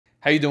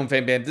How you doing,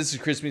 fan band? This is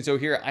Chris Mizo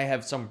here. I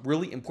have some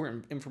really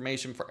important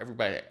information for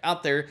everybody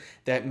out there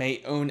that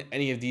may own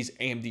any of these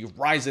AMD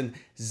Ryzen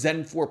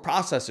Zen 4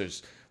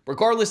 processors.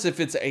 Regardless if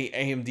it's a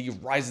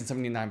AMD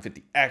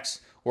Ryzen 7950X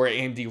or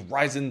AMD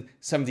Ryzen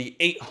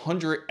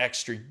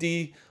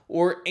 7800X3D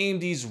or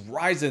AMD's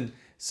Ryzen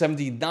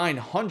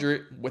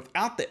 7900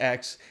 without the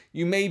X,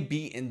 you may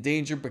be in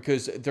danger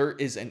because there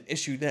is an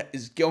issue that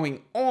is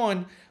going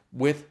on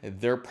with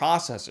their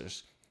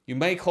processors. You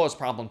may cause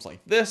problems like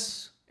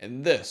this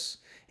and this.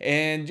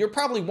 And you're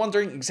probably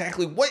wondering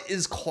exactly what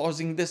is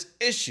causing this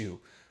issue.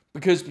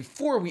 Because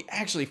before we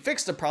actually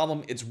fix the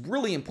problem, it's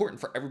really important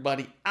for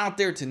everybody out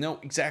there to know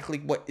exactly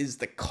what is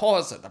the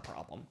cause of the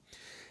problem.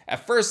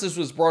 At first, this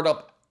was brought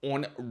up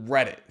on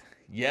Reddit.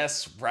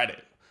 Yes,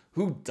 Reddit.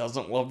 Who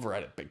doesn't love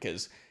Reddit?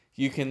 Because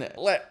you can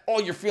let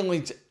all your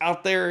feelings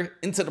out there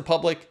into the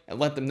public and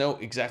let them know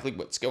exactly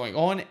what's going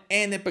on,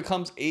 and it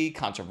becomes a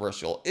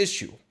controversial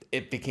issue.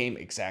 It became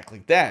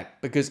exactly that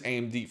because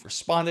AMD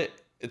responded.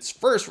 Its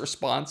first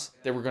response,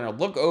 they were going to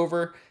look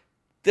over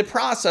the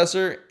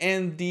processor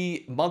and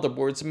the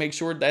motherboards to make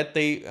sure that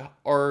they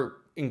are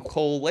in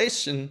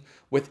correlation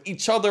with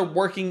each other,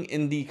 working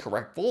in the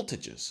correct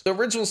voltages. The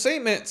original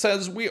statement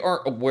says, "We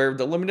are aware of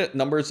the limited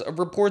numbers of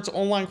reports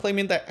online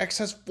claiming that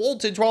excess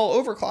voltage while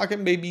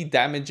overclocking may be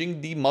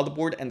damaging the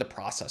motherboard and the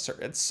processor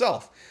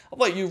itself." I'll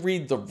let you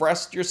read the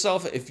rest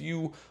yourself if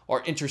you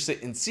are interested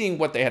in seeing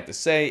what they had to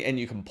say, and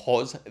you can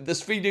pause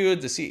this video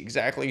to see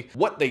exactly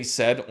what they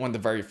said on the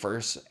very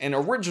first and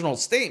original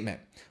statement.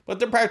 But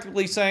they're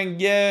practically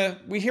saying, yeah,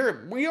 we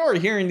are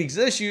hearing these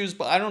issues,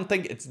 but I don't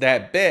think it's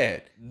that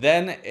bad.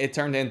 Then it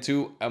turned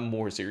into a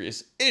more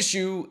serious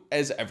issue,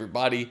 as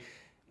everybody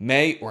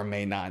may or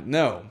may not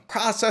know.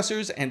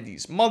 Processors and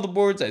these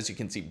motherboards, as you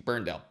can see,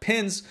 burned out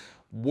pins,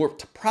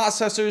 warped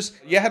processors.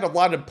 You had a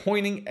lot of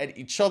pointing at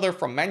each other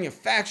from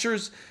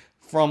manufacturers,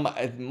 from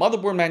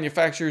motherboard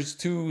manufacturers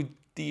to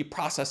the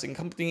processing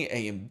company,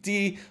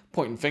 AMD,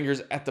 pointing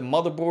fingers at the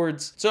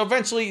motherboards. So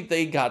eventually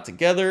they got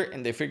together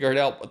and they figured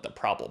out what the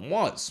problem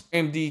was.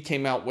 AMD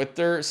came out with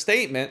their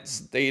statement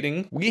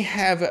stating, "We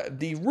have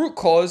the root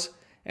cause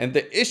and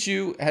the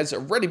issue has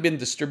already been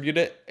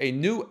distributed. A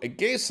new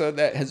ASUS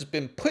that has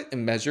been put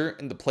in measure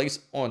into place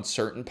on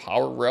certain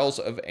power rails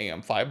of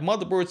AM5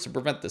 motherboards to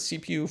prevent the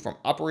CPU from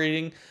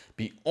operating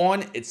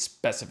beyond its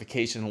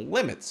specification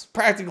limits."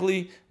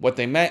 Practically what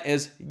they meant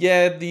is,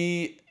 yeah,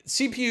 the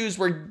CPUs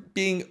were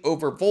being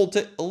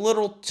overvolted a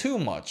little too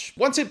much.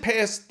 Once it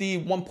passed the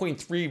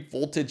 1.3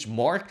 voltage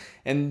mark,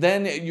 and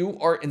then you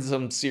are in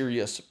some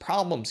serious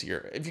problems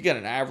here. If you get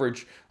an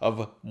average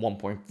of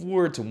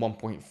 1.4 to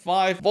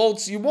 1.5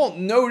 volts, you won't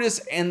notice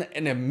an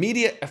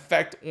immediate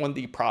effect on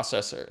the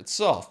processor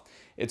itself.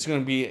 It's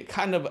going to be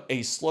kind of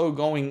a slow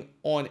going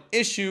on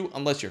issue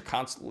unless you're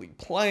constantly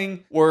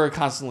playing or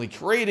constantly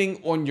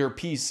creating on your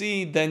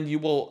PC. Then you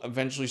will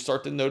eventually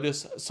start to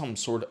notice some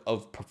sort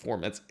of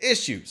performance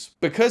issues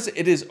because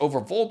it is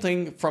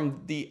overvolting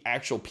from the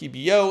actual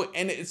PBO,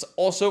 and it's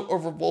also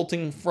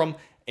overvolting from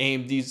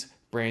AMD's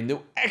brand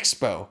new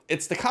Expo.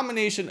 It's the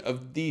combination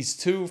of these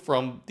two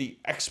from the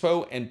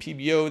Expo and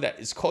PBO that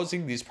is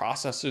causing these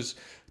processors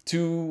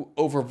to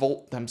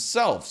overvolt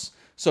themselves.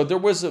 So there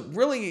was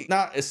really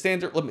not a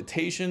standard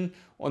limitation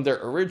on there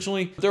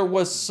originally. There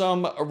was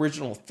some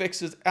original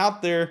fixes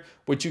out there,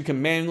 which you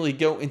can manually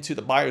go into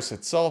the BIOS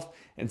itself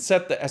and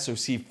set the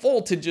SoC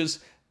voltages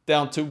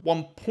down to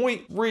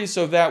 1.3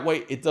 so that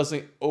way it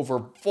doesn't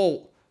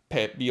overvolt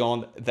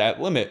beyond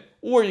that limit.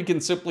 Or you can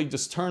simply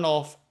just turn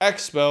off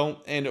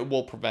Expo and it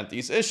will prevent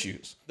these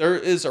issues. There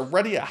is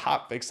already a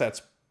hotfix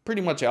that's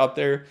pretty much out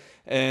there,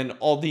 and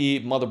all the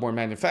motherboard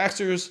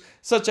manufacturers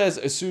such as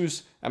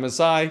ASUS,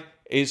 MSI,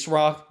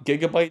 ASRock,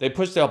 Gigabyte, they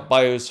pushed out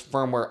BIOS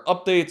firmware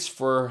updates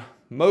for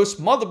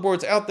most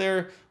motherboards out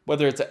there,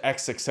 whether it's an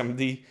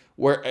X670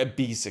 or a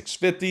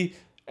B650.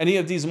 Any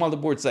of these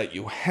motherboards that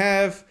you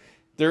have,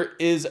 there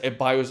is a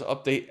BIOS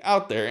update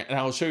out there, and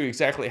I'll show you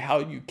exactly how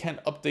you can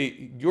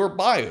update your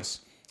BIOS.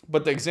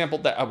 But the example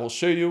that I will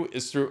show you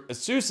is through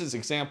ASUS's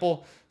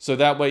example, so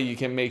that way you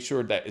can make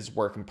sure that it's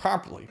working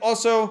properly.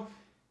 Also,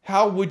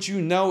 how would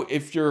you know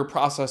if your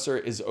processor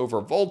is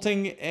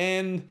overvolting,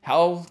 and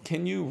how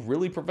can you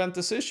really prevent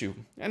this issue?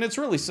 And it's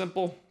really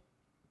simple.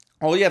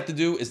 All you have to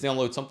do is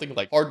download something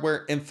like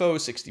Hardware Info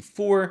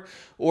 64,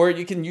 or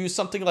you can use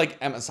something like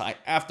MSI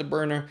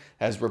Afterburner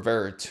as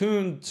Rivera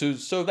tuned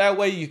so that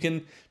way you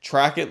can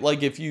track it.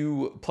 Like if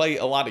you play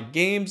a lot of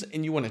games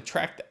and you want to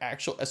track the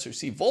actual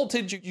SoC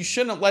voltage, you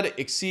shouldn't let it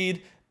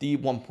exceed the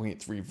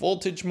 1.3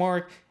 voltage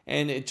mark,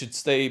 and it should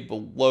stay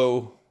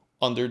below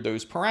under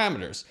those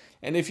parameters.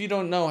 And if you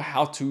don't know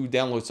how to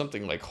download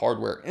something like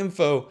Hardware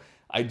Info,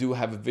 I do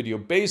have a video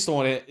based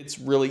on it. It's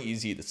really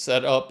easy to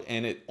set up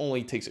and it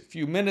only takes a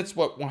few minutes,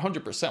 but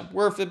 100%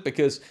 worth it,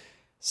 because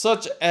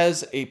such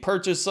as a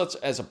purchase, such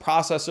as a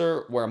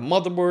processor or a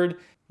motherboard,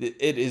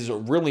 it is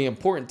really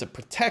important to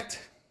protect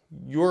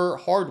your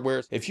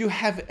hardware. If you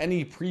have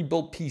any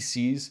pre-built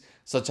PCs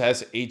such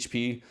as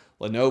HP,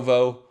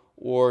 Lenovo,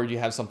 or you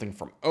have something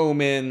from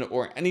Omen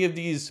or any of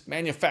these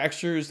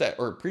manufacturers that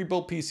are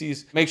pre-built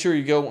PCs, make sure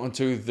you go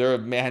onto their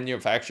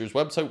manufacturer's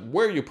website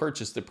where you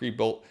purchased the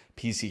pre-built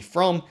PC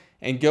from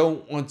and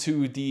go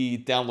onto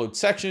the download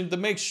section to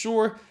make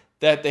sure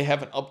that they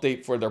have an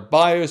update for their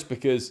BIOS,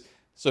 because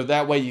so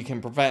that way you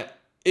can prevent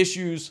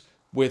issues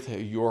with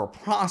your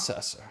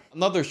processor.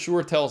 Another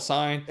sure tell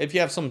sign, if you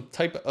have some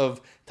type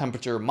of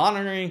temperature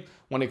monitoring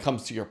when it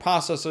comes to your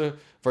processor,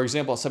 for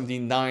example,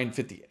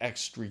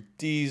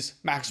 7950X3D's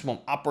maximum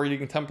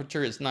operating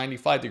temperature is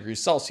 95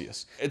 degrees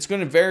Celsius. It's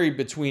going to vary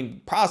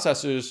between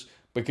processors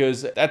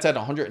because that's at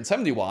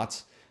 170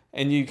 watts,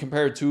 and you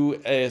compare it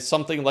to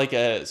something like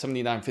a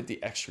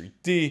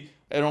 7950X3D,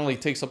 it only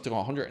takes up to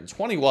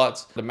 120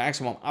 watts. The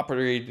maximum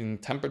operating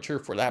temperature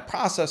for that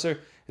processor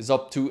is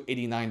up to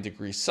 89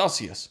 degrees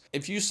Celsius.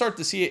 If you start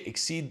to see it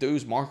exceed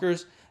those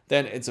markers,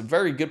 then it's a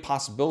very good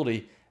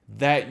possibility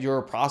that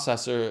your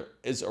processor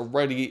is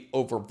already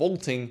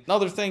overvolting.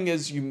 Another thing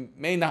is you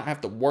may not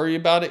have to worry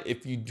about it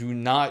if you do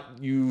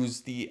not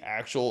use the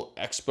actual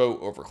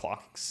Expo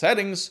overclocking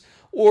settings,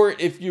 or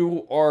if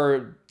you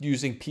are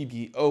using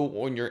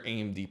PBO on your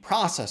AMD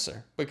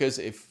processor, because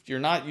if you're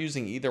not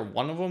using either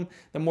one of them,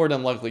 then more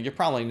than likely you're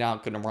probably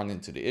not going to run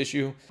into the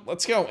issue.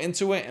 Let's go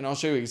into it and I'll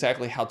show you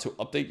exactly how to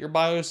update your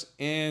BIOS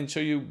and show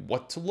you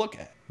what to look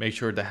at. Make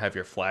sure to have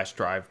your flash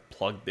drive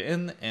plugged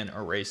in and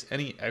erase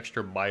any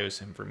extra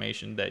BIOS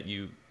information that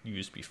you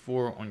used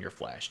before on your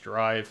flash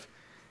drive.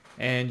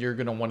 And you're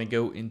going to want to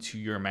go into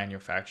your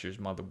manufacturer's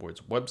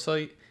motherboard's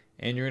website,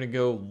 and you're going to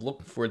go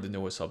look for the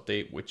newest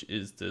update, which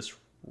is this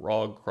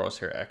ROG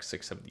Crosshair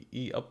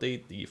X670E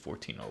update, the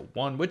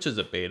 1401, which is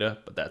a beta,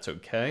 but that's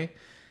okay.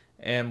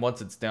 And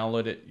once it's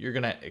downloaded, you're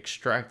going to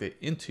extract it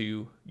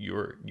into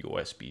your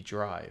USB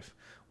drive.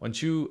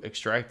 Once you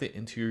extract it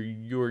into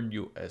your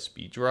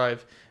USB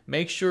drive,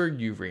 make sure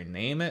you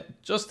rename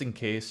it just in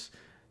case,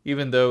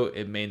 even though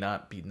it may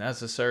not be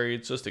necessary.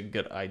 It's just a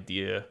good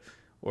idea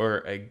or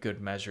a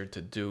good measure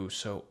to do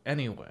so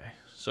anyway.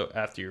 So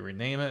after you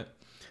rename it,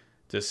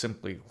 just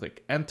simply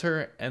click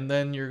enter, and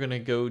then you're going to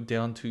go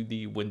down to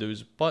the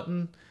Windows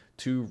button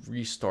to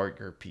restart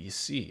your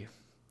PC.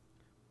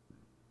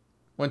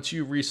 Once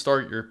you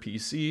restart your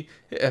PC,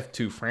 hit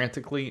F2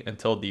 frantically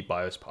until the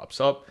BIOS pops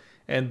up,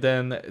 and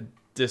then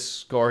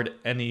discard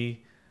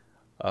any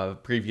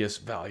previous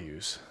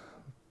values.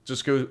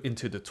 Just go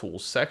into the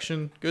tools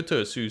section, go to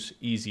ASUS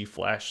Easy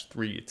Flash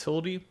 3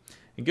 utility,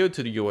 and go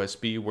to the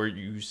USB where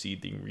you see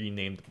the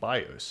renamed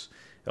BIOS.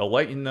 It'll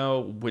let you know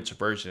which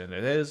version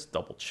it is,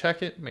 double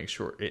check it, make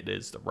sure it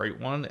is the right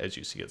one. As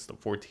you see, it's the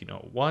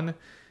 1401.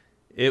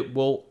 It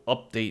will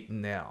update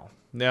now.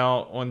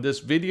 Now, on this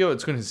video,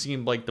 it's going to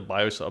seem like the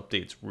BIOS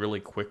updates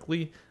really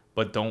quickly,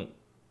 but don't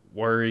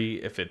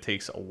worry if it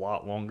takes a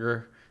lot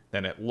longer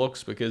than it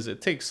looks, because it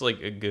takes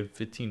like a good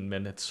 15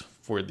 minutes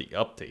for the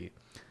update.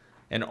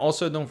 And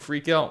also don't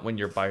freak out when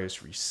your BIOS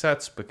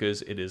resets,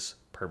 because it is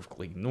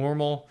perfectly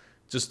normal.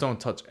 Just don't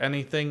touch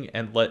anything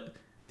and let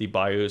the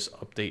BIOS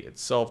update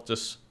itself.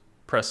 Just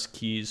press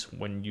keys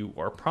when you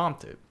are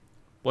prompted.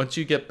 Once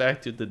you get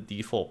back to the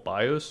default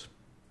BIOS,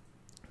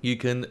 you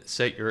can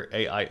set your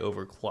AI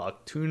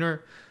overclock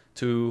tuner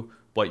to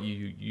what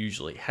you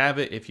usually have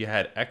it. If you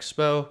had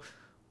Expo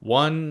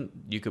 1,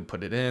 you could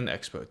put it in.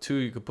 Expo 2,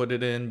 you could put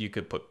it in. You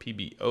could put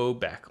PBO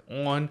back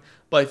on.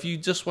 But if you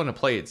just want to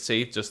play it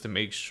safe, just to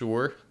make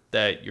sure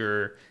that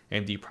your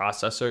AMD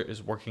processor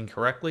is working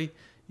correctly,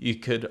 you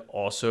could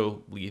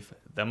also leave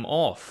them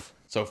off.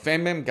 So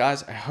fam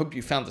guys, I hope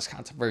you found this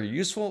content very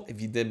useful. If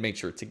you did, make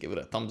sure to give it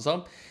a thumbs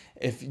up.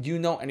 If you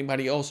know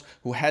anybody else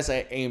who has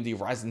an AMD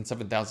Ryzen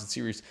 7000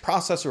 series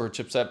processor or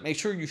chipset, make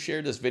sure you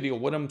share this video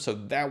with them so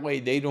that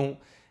way they don't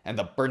end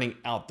up burning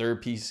out their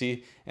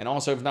PC. And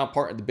also, if not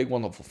part of the big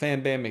wonderful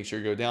fan band, make sure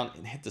you go down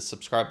and hit the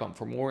subscribe button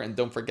for more, and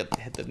don't forget to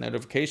hit the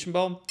notification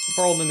bell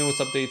for all the newest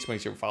updates.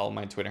 Make sure you follow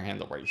my Twitter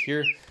handle right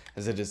here,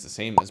 as it is the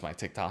same as my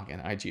TikTok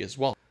and IG as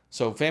well.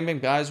 So fam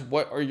guys,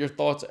 what are your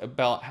thoughts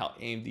about how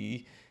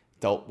AMD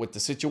dealt with the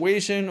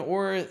situation,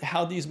 or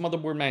how these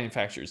motherboard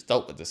manufacturers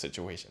dealt with the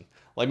situation?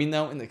 Let me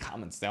know in the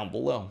comments down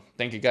below.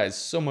 Thank you guys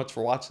so much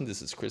for watching.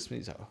 This is Chris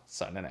Mizo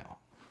signing out.